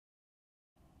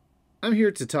I'm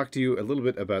here to talk to you a little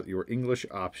bit about your English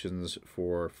options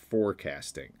for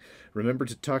forecasting. Remember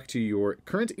to talk to your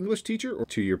current English teacher or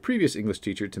to your previous English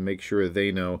teacher to make sure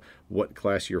they know what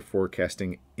class you're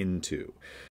forecasting into.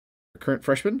 Current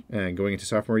freshman and going into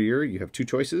sophomore year, you have two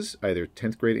choices, either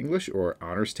 10th grade English or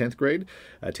honors 10th grade.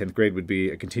 10th grade would be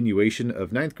a continuation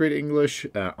of ninth grade English.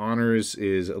 Honors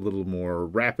is a little more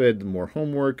rapid, more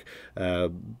homework,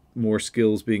 more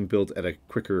skills being built at a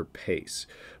quicker pace.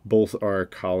 Both are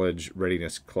college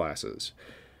readiness classes.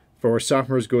 For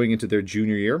sophomores going into their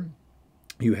junior year,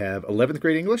 you have 11th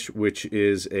grade English, which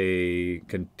is a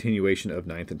continuation of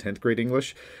 9th and 10th grade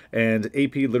English, and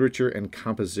AP Literature and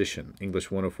Composition,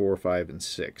 English 104, 5, and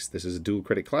 6. This is a dual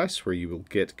credit class where you will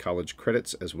get college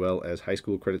credits as well as high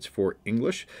school credits for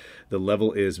English. The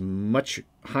level is much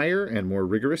higher and more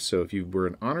rigorous, so if you were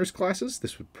in honors classes,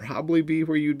 this would probably be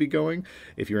where you'd be going.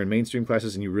 If you're in mainstream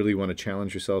classes and you really want to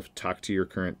challenge yourself, talk to your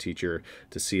current teacher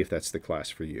to see if that's the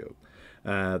class for you.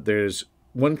 There's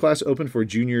one class open for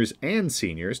juniors and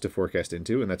seniors to forecast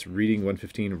into, and that's Reading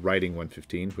 115, Writing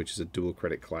 115, which is a dual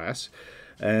credit class.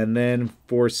 And then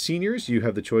for seniors, you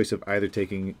have the choice of either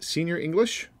taking Senior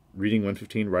English, Reading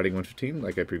 115, Writing 115,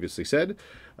 like I previously said,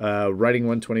 Writing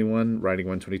 121, Writing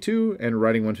 122, and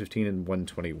Writing 115 and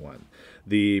 121.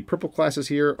 The purple classes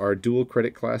here are dual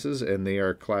credit classes, and they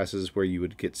are classes where you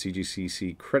would get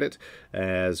CGCC credit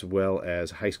as well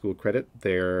as high school credit.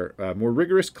 They're more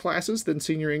rigorous classes than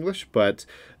Senior English, but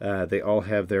they all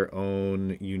have their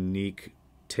own unique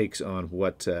takes on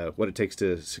what it takes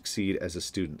to succeed as a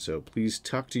student. So please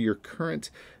talk to your current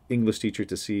English teacher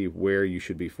to see where you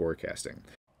should be forecasting.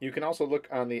 You can also look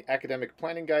on the Academic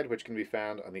Planning Guide, which can be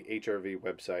found on the HRV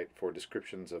website for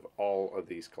descriptions of all of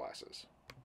these classes.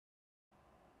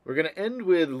 We're going to end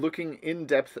with looking in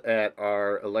depth at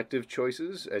our elective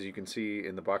choices. As you can see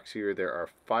in the box here, there are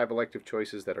 5 elective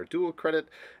choices that are dual credit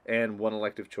and 1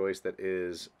 elective choice that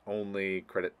is only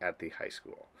credit at the high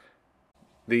school.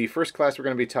 The first class we're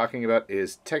going to be talking about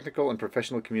is Technical and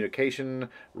Professional Communication,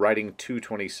 Writing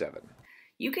 227.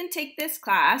 You can take this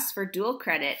class for dual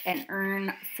credit and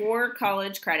earn 4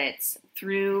 college credits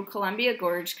through Columbia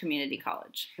Gorge Community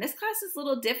College. This class is a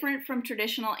little different from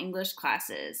traditional English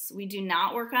classes. We do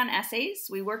not work on essays.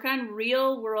 We work on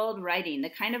real-world writing,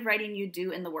 the kind of writing you do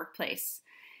in the workplace.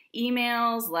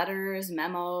 Emails, letters,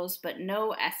 memos, but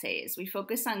no essays. We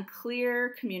focus on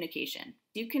clear communication.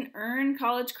 You can earn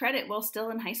college credit while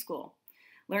still in high school.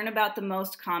 Learn about the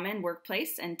most common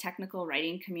workplace and technical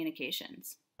writing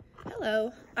communications.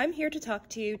 Hello, I'm here to talk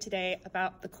to you today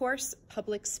about the course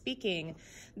Public Speaking.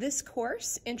 This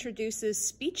course introduces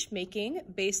speech making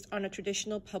based on a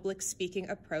traditional public speaking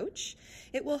approach.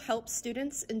 It will help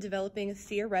students in developing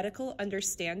theoretical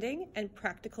understanding and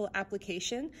practical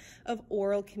application of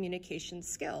oral communication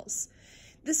skills.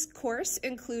 This course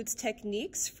includes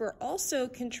techniques for also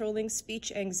controlling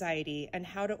speech anxiety and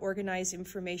how to organize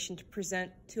information to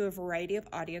present to a variety of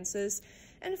audiences,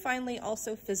 and finally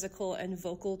also physical and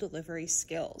vocal delivery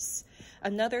skills.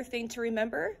 Another thing to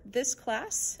remember, this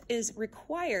class is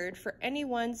required for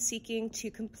anyone seeking to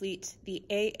complete the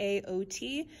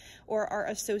AAOT or our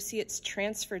Associate's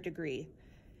Transfer degree.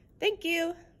 Thank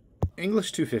you.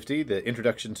 English 250, the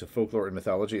Introduction to Folklore and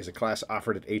Mythology, is a class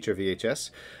offered at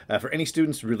HRVHS for any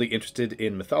students really interested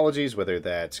in mythologies, whether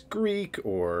that's Greek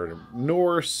or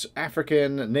Norse,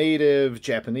 African, Native,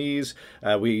 Japanese.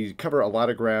 We cover a lot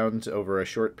of ground over a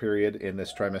short period in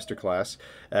this trimester class.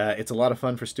 It's a lot of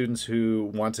fun for students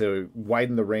who want to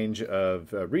widen the range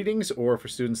of readings, or for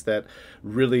students that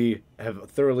really have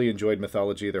thoroughly enjoyed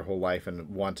mythology their whole life and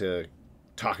want to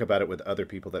talk about it with other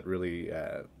people that really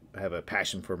have a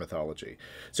passion for mythology.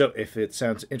 So if it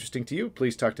sounds interesting to you,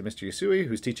 please talk to Mr. Yasui,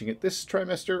 who's teaching it this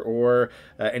trimester, or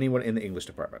anyone in the English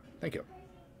department. Thank you.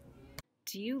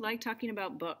 Do you like talking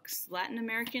about books? Latin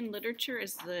American literature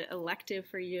is the elective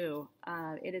for you.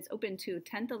 It is open to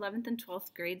 10th, 11th, and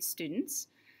 12th grade students.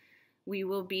 We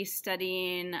will be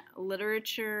studying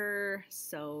literature,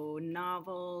 so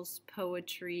novels,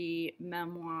 poetry,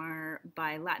 memoir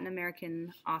by Latin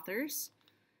American authors.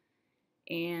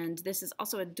 And this is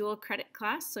also a dual credit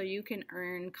class, so you can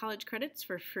earn college credits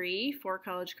for free, 4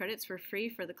 college credits for free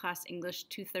for the class English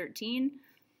 213.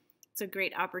 It's a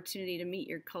great opportunity to meet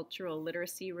your cultural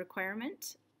literacy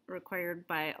requirement, required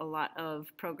by a lot of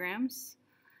programs.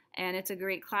 And it's a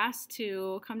great class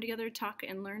to come together, talk,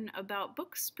 and learn about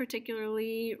books,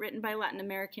 particularly written by Latin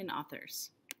American authors.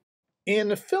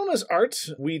 In Film as Art,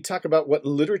 we talk about what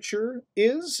literature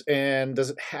is, and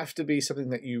does it have to be something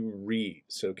that you read?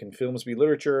 So can films be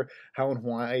literature? How and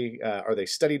why are they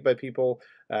studied by people?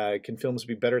 Can films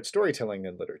be better at storytelling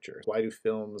than literature? Why do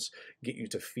films get you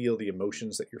to feel the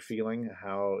emotions that you're feeling?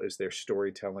 How is their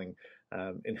storytelling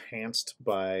enhanced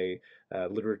by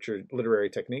literary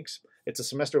techniques? It's a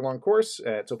semester-long course.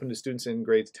 It's open to students in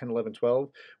grades 10, 11, 12.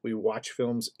 We watch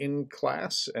films in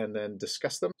class and then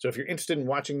discuss them. So if you're interested in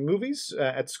watching movies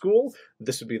at school,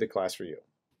 this would be the class for you.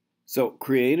 So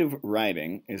creative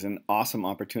writing is an awesome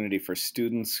opportunity for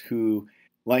students who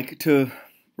like to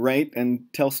write and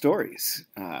tell stories.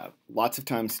 Lots of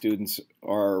times students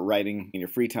are writing in your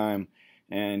free time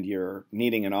and you're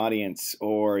needing an audience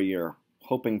or you're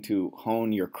hoping to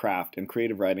hone your craft, and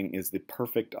creative writing is the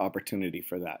perfect opportunity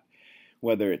for that.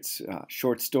 Whether it's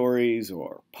short stories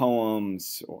or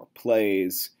poems or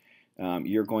plays,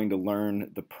 you're going to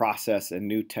learn the process and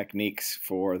new techniques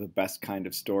for the best kind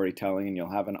of storytelling, and you'll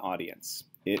have an audience.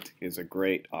 It is a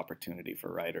great opportunity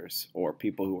for writers or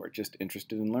people who are just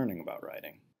interested in learning about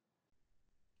writing.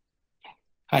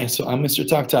 Hi, so I'm Mr.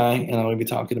 Taktai, and I'm going to be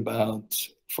talking about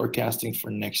forecasting for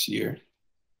next year.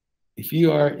 If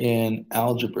you are in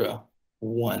Algebra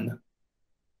 1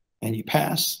 and you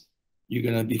pass, you're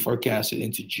going to be forecasted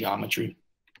into geometry.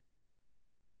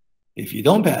 If you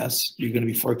don't pass, you're going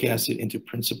to be forecasted into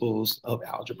principles of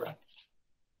algebra.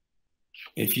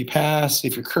 If you pass,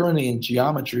 if you're currently in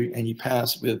geometry and you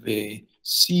pass with a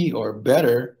C or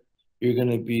better, you're going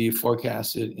to be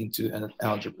forecasted into an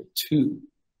algebra 2.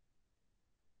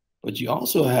 But you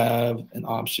also have an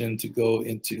option to go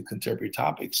into contemporary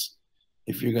topics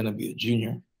if you're going to be a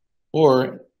junior,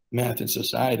 or math and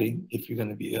society if you're going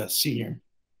to be a senior.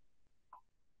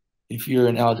 If you're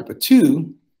in algebra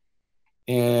 2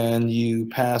 and you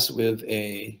pass with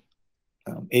a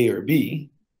or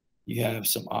B, you have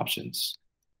some options.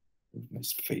 Move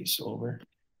this face over.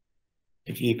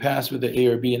 If you pass with the A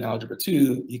or B in algebra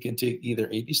 2, you can take either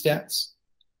AP Stats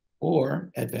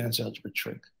or advanced algebra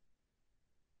trig.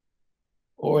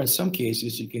 Or in some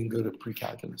cases, you can go to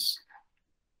pre-calculus.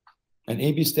 And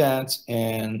AP Stats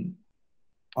and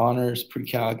honors,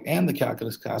 pre-calc, and the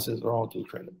calculus classes are all dual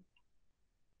credit.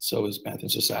 So is math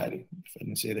and society, if I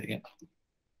can say that again.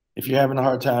 If you're having a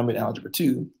hard time with algebra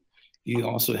 2, you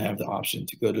also have the option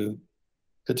to go to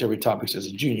contemporary topics as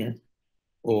a junior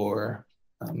or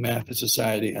math and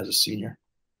society as a senior.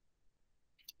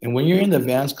 And when you're in the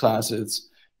advanced classes,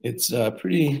 it's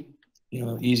pretty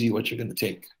easy what you're going to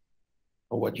take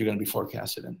or what you're going to be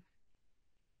forecasted in.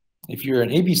 If you're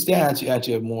in AP Stats, you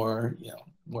actually have more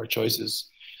choices.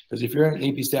 Because if you're in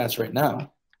AP Stats right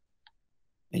now,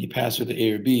 and you pass with the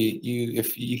A or B, you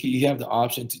have the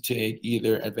option to take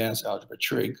either advanced algebra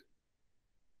trig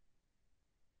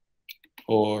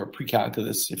or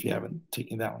pre-calculus if you haven't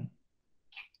taken that one.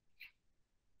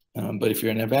 But if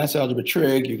you're in advanced algebra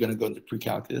trig, you're going to go into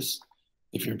pre-calculus.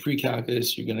 If you're in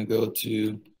pre-calculus, you're going to go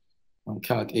to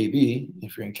calc AB.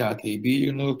 If you're in calc AB,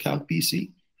 you're going to go calc BC.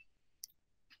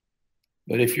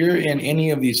 But if you're in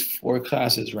any of these 4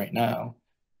 classes right now,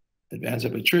 advanced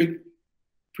algebra trig,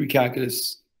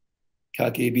 pre-calculus,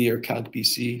 calc AB, or calc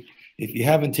BC, if you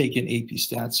haven't taken AP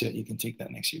Stats yet, you can take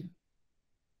that next year.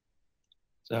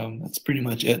 So that's pretty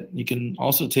much it. You can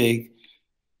also take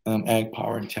Ag,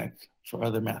 Power, and Tech for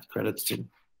other math credits too.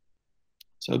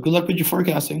 So good luck with your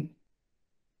forecasting.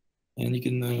 And you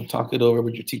can talk it over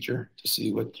with your teacher to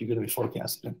see what you're going to be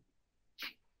forecasting in.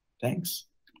 Thanks.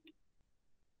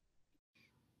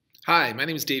 Hi, my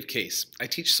name is Dave Case. I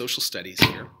teach social studies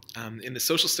here. In the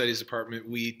social studies department,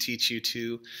 we teach you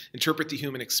to interpret the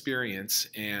human experience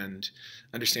and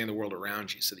understand the world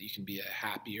around you so that you can be a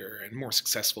happier and more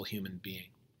successful human being.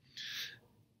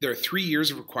 There are 3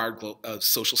 years of required of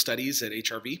social studies at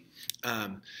HRV.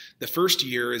 The first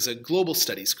year is a global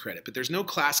studies credit, but there's no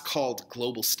class called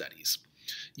global studies.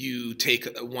 You take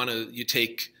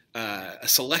a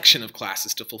selection of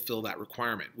classes to fulfill that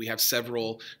requirement. We have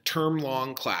several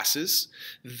term-long classes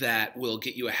that will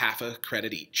get you a half a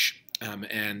credit each,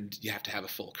 and you have to have a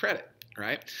full credit,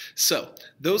 right? So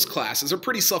those classes are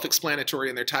pretty self-explanatory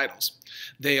in their titles.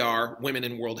 They are Women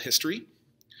in World History,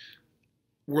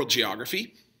 World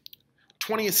Geography,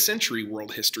 20th Century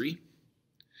World History,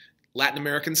 Latin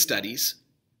American Studies,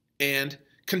 and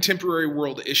Contemporary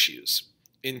World Issues.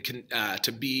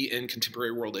 To be in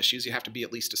contemporary world issues, you have to be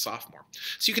at least a sophomore.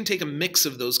 So you can take a mix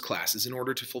of those classes in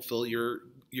order to fulfill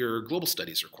your global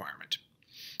studies requirement.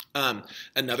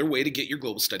 Another way to get your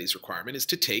global studies requirement is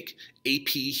to take AP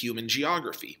Human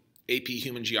Geography. AP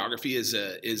Human Geography is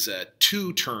a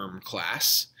 2-term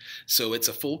class, so it's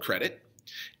a full credit,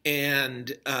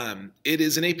 and it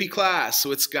is an AP class,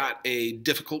 so it's got a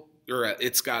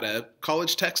it's got a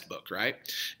college textbook, right?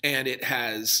 And it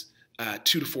has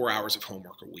 2 to 4 hours of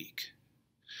homework a week.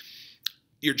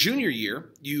 Your junior year,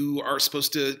 you are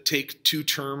supposed to take 2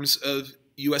 terms of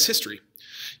U.S. history.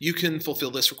 You can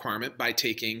fulfill this requirement by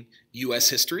taking U.S.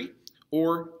 history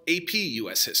or AP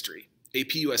U.S. history.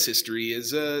 AP U.S. history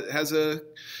has a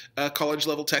college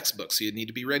level textbook, so you need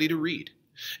to be ready to read.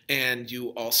 And you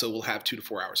also will have 2 to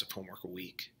 4 hours of homework a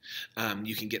week.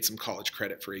 You can get some college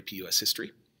credit for AP U.S.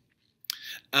 history.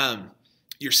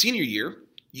 Your senior year,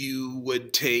 you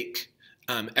would take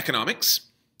economics,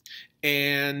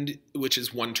 which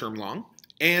is 1 term long,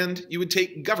 and you would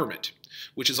take government,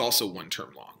 which is also 1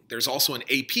 term long. There's also an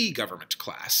AP government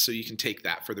class, so you can take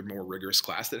that for the more rigorous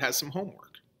class that has some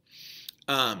homework.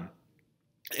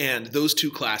 And those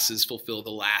 2 classes fulfill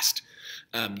the last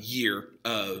year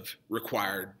of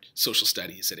required social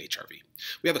studies at HRV.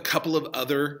 We have a couple of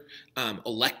other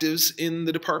electives in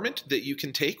the department that you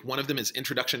can take. One of them is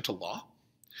Introduction to Law,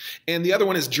 and the other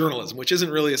one is Journalism, which isn't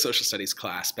really a social studies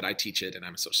class, but I teach it, and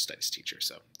I'm a social studies teacher,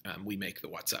 so we make the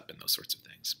what's up and those sorts of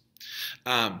things.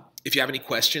 If you have any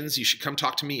questions, you should come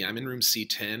talk to me. I'm in room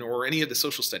C10, or any of the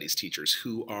social studies teachers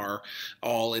who are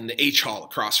all in the H hall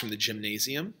across from the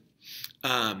gymnasium.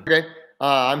 Okay,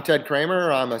 I'm Ted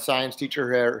Kramer. I'm a science teacher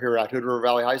here at Hood River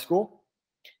Valley High School.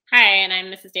 Hi, and I'm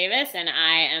Mrs. Davis, and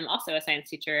I am also a science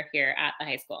teacher here at the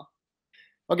high school.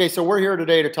 Okay, so we're here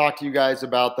today to talk to you guys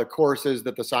about the courses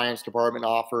that the science department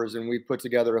offers, and we've put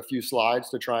together a few slides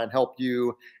to try and help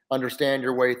you understand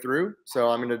your way through. So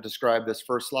I'm going to describe this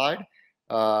first slide.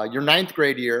 Your 9th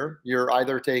grade year, you're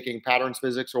either taking patterns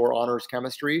physics or honors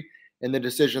chemistry, and the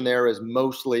decision there is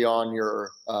mostly on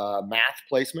your math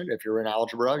placement. If you're in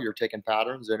algebra, you're taking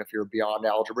patterns, and if you're beyond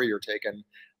algebra, you're taking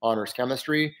honors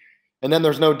chemistry. And then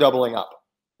there's no doubling up.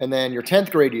 And then your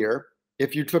 10th grade year,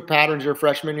 if you took patterns your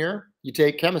freshman year, you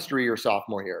take chemistry your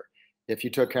sophomore year. If you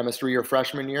took chemistry your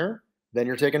freshman year, then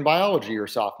you're taking biology your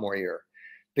sophomore year.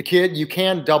 You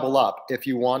can double up if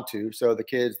you want to. So the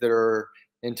kids that are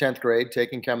in 10th grade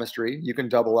taking chemistry, you can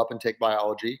double up and take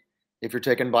biology. If you're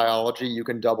taking biology, you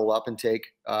can double up and take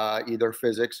either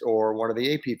physics or one of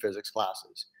the AP physics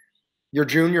classes. Your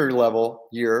junior level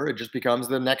year, it just becomes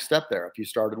the next step there. If you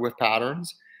started with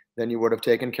patterns, then you would have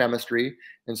taken chemistry.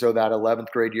 And so that 11th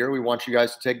grade year, we want you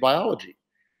guys to take biology.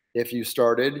 If you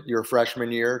started your freshman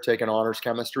year taking honors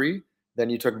chemistry, then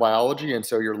you took biology. And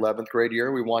so your 11th grade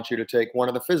year, we want you to take one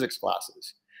of the physics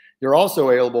classes. You're also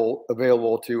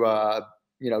available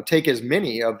to take as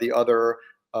many of the other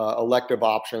elective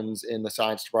options in the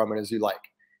science department as you like.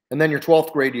 And then your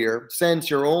 12th grade year, since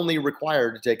you're only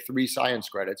required to take 3 science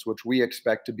credits, which we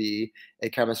expect to be a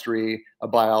chemistry, a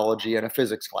biology, and a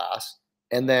physics class,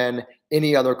 and then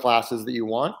any other classes that you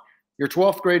want, your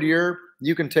 12th grade year,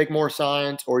 you can take more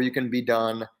science or you can be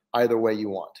done either way you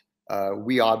want.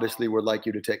 We obviously would like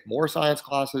you to take more science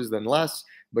classes than less,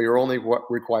 but you're only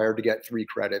required to get 3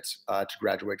 credits to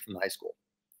graduate from high school.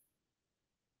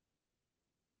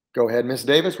 Go ahead, Ms.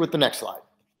 Davis, with the next slide.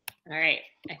 All right.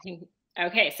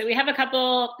 Okay, so we have a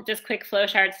couple just quick flow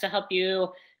charts to help you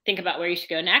think about where you should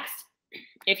go next.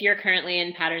 If you're currently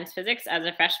in patterns physics as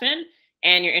a freshman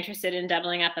and you're interested in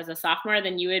doubling up as a sophomore,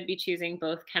 then you would be choosing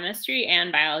both chemistry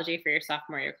and biology for your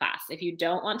sophomore year class. If you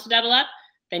don't want to double up,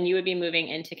 then you would be moving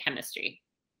into chemistry.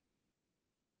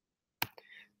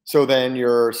 So then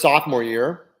your sophomore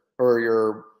year or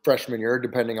your freshman year,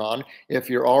 depending on if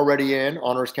you're already in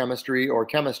honors chemistry or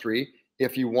chemistry,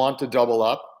 if you want to double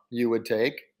up, you would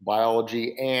take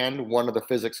biology and one of the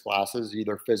physics classes,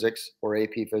 either physics or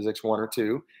AP physics 1 or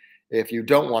 2. If you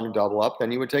don't want to double up,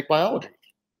 then you would take biology.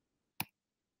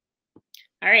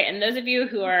 All right, and those of you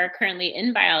who are currently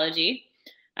in biology,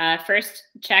 first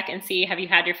check and see, have you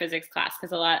had your physics class?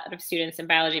 Because a lot of students in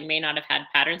biology may not have had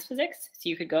patterns physics. So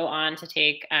you could go on to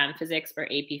take physics or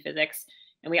AP physics.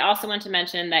 And we also want to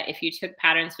mention that if you took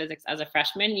patterns physics as a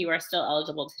freshman, you are still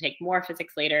eligible to take more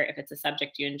physics later if it's a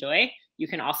subject you enjoy. You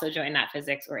can also join that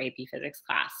physics or AP physics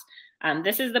class.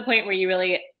 This is the point where you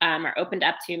really are opened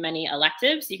up to many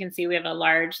electives. You can see we have a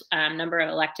large number of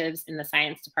electives in the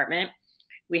science department.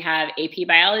 We have AP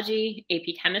biology,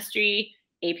 AP chemistry,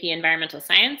 AP environmental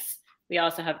science. We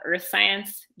also have earth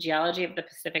science, geology of the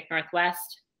Pacific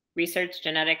Northwest, research,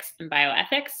 genetics, and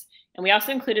bioethics. And we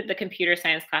also included the computer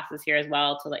science classes here as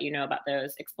well to let you know about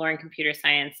those, exploring computer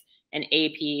science and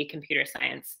AP computer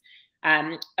science.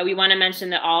 We want to mention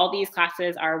that all these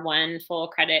classes are 1 full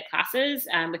credit classes,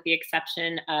 with the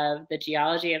exception of the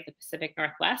geology of the Pacific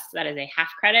Northwest. That is a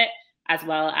half credit, as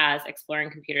well as exploring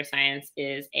computer science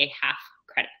is a half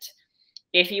credit.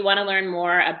 If you want to learn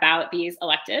more about these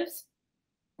electives,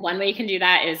 one way you can do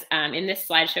that is in this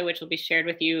slideshow, which will be shared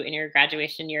with you in your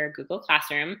graduation year Google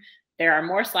Classroom. There are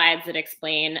more slides that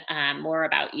explain more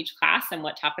about each class and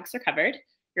what topics are covered.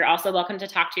 You're also welcome to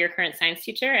talk to your current science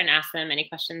teacher and ask them any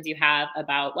questions you have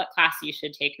about what class you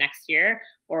should take next year,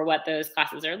 or what those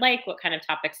classes are like, what kind of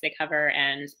topics they cover,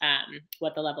 and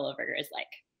what the level of rigor is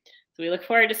like. So we look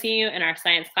forward to seeing you in our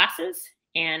science classes,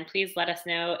 and please let us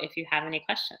know if you have any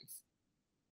questions.